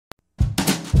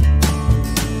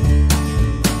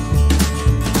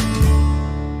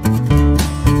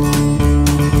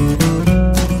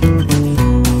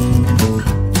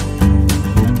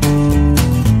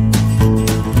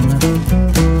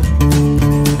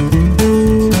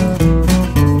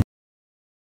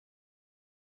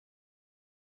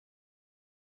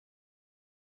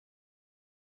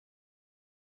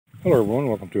Hello everyone,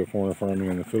 welcome to A Foreigner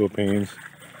Farming in the Philippines.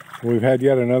 We've had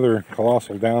yet another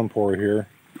colossal downpour here.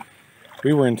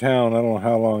 We were in town, I don't know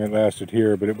how long it lasted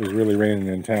here, but it was really raining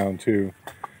in town too.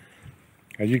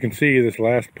 As you can see, this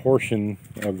last portion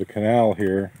of the canal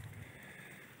here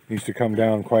needs to come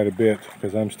down quite a bit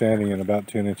because I'm standing in about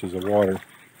 10 inches of water.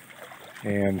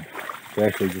 And it's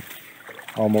actually just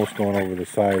almost going over the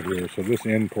side here. So this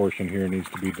end portion here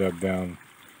needs to be dug down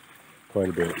quite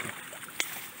a bit.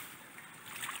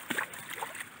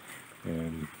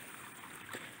 And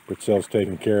Britzel's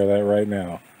taking care of that right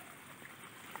now.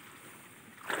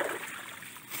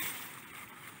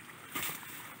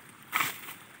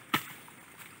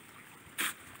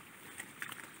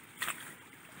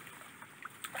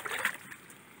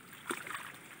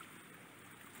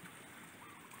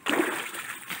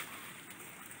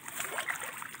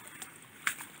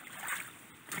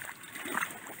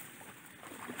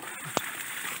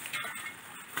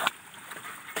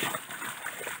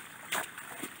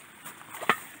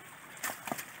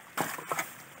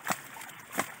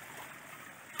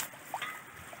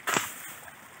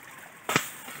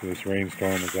 So this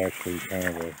rainstorm is actually kind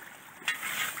of a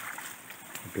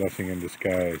blessing in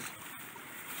disguise.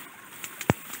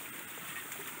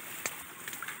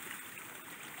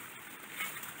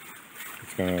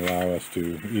 It's going to allow us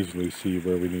to easily see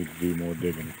where we need to do more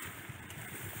digging.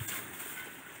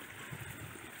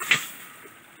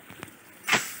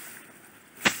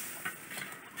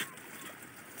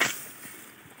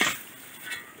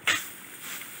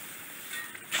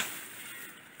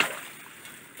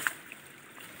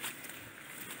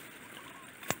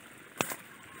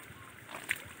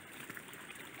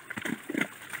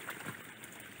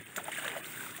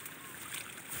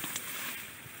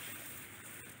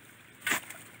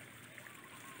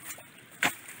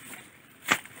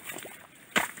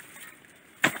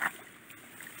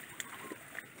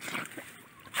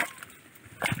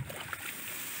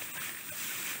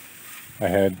 I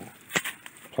had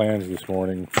plans this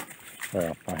morning,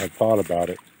 well, I had thought about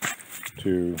it,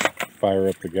 to fire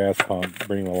up the gas pump,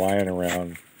 bring the line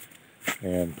around,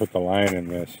 and put the line in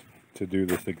this to do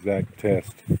this exact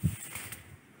test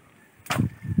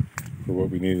for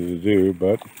what we needed to do,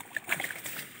 but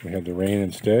we had the rain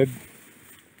instead.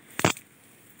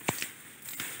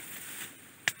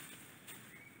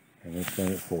 And it's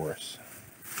done it for us.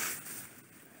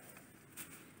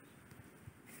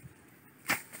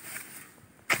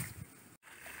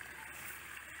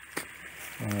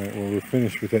 Alright, well, we're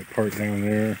finished with that part down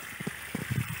there,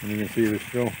 and you can see there's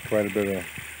still quite a bit of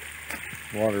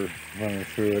water running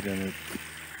through it, and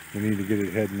we need to get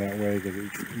it heading that way because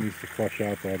it needs to flush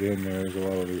out that end there. There's a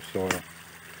lot of loose soil.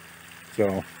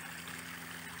 So,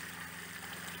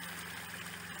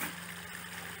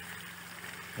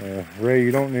 Ray,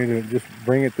 you don't need to, just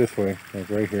bring it this way, like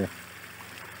right here,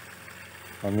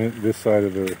 on this side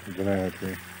of the banana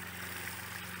tree.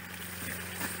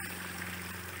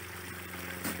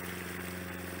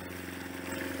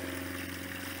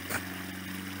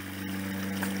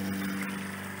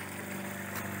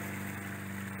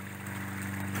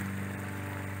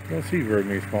 You don't see very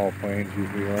many small planes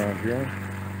usually around here.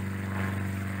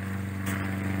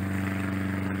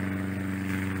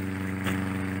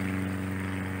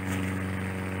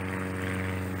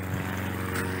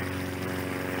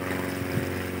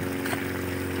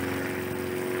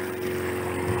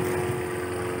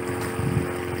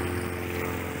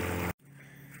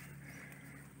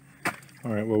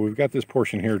 Alright, well, we've got this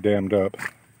portion here dammed up.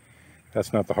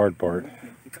 That's not the hard part.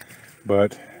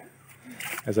 But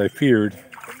as I feared,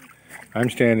 I'm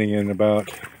standing in about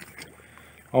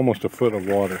almost a foot of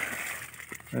water,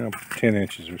 10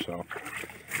 inches or so.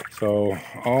 So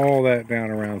all that down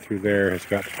around through there has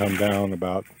got to come down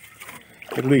about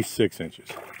at least 6 inches.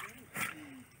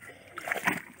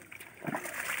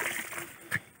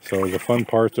 So the fun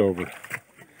part's over.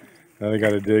 Now they got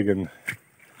to dig in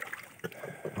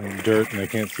dirt and they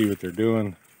can't see what they're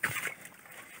doing.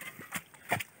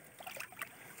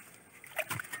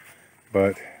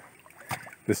 But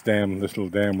this little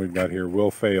dam we've got here will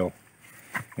fail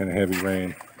in a heavy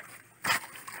rain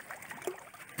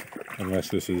unless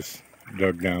this is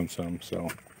dug down some. So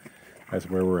that's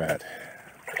where we're at.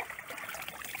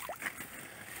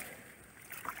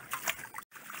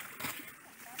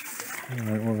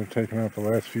 Alright, well, we're taking out the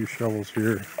last few shovels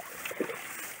here.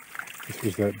 This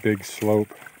was that big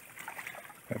slope,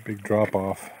 that big drop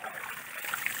off.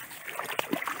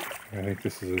 I think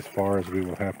this is as far as we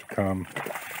will have to come.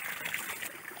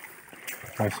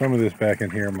 Now, some of this back in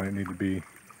here might need to be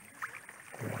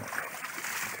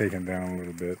taken down a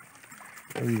little bit.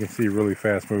 You can see really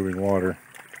fast moving water.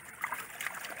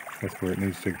 That's where it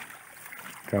needs to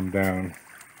come down.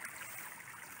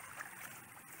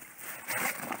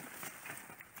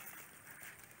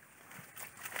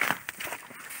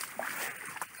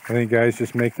 I think, guys,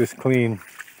 just make this clean.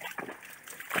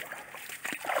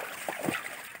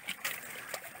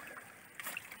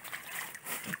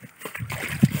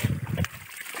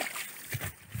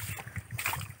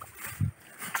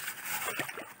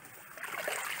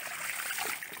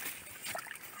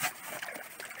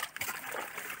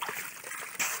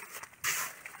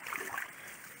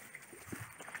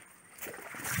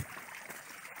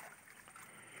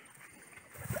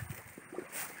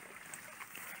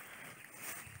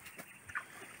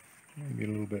 Maybe a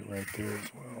little bit right there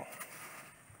as well.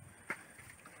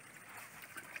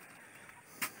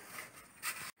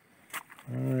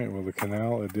 Alright, well, the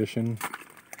canal addition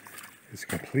is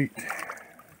complete.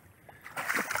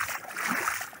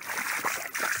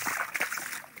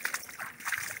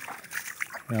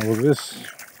 Now, will this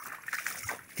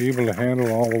be able to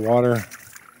handle all the water?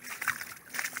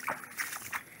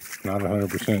 Not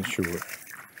 100% sure.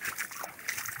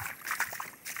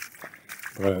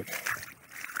 But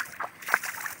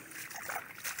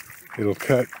it'll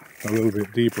cut a little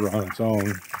bit deeper on its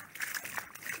own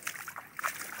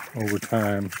over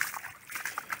time.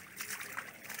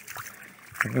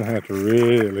 It's going to have to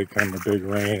really come a big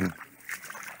rain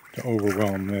to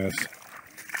overwhelm this.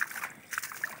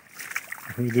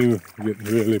 We do get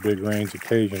really big rains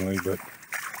occasionally, but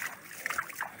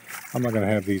I'm not going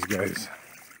to have these guys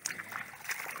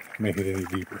make it any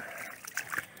deeper.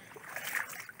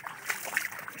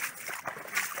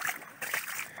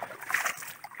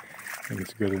 I think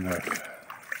it's good enough.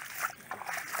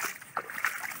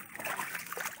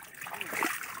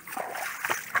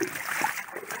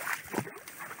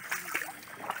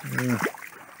 Yeah,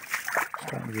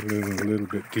 starting to get a little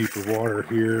bit deeper water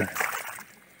here.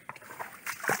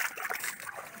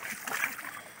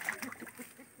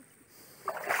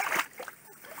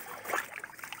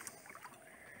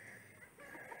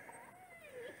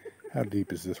 How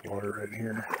deep is this water right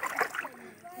here?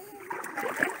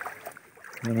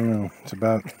 I don't know. It's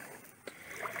about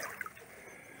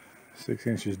 6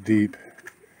 inches deep.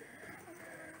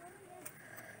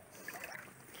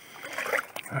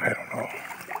 I don't know.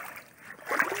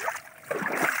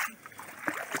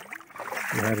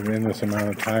 If you had an endless amount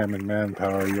of time and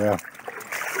manpower, yeah,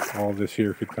 all this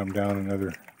here could come down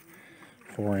another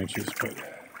 4 inches, but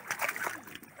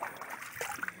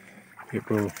it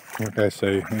will, like I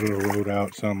say, it'll erode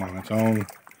out some on its own,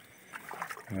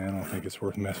 and I don't think it's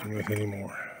worth messing with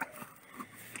anymore.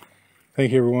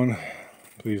 Thank you, everyone.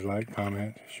 Please like,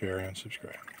 comment, share, and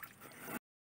subscribe.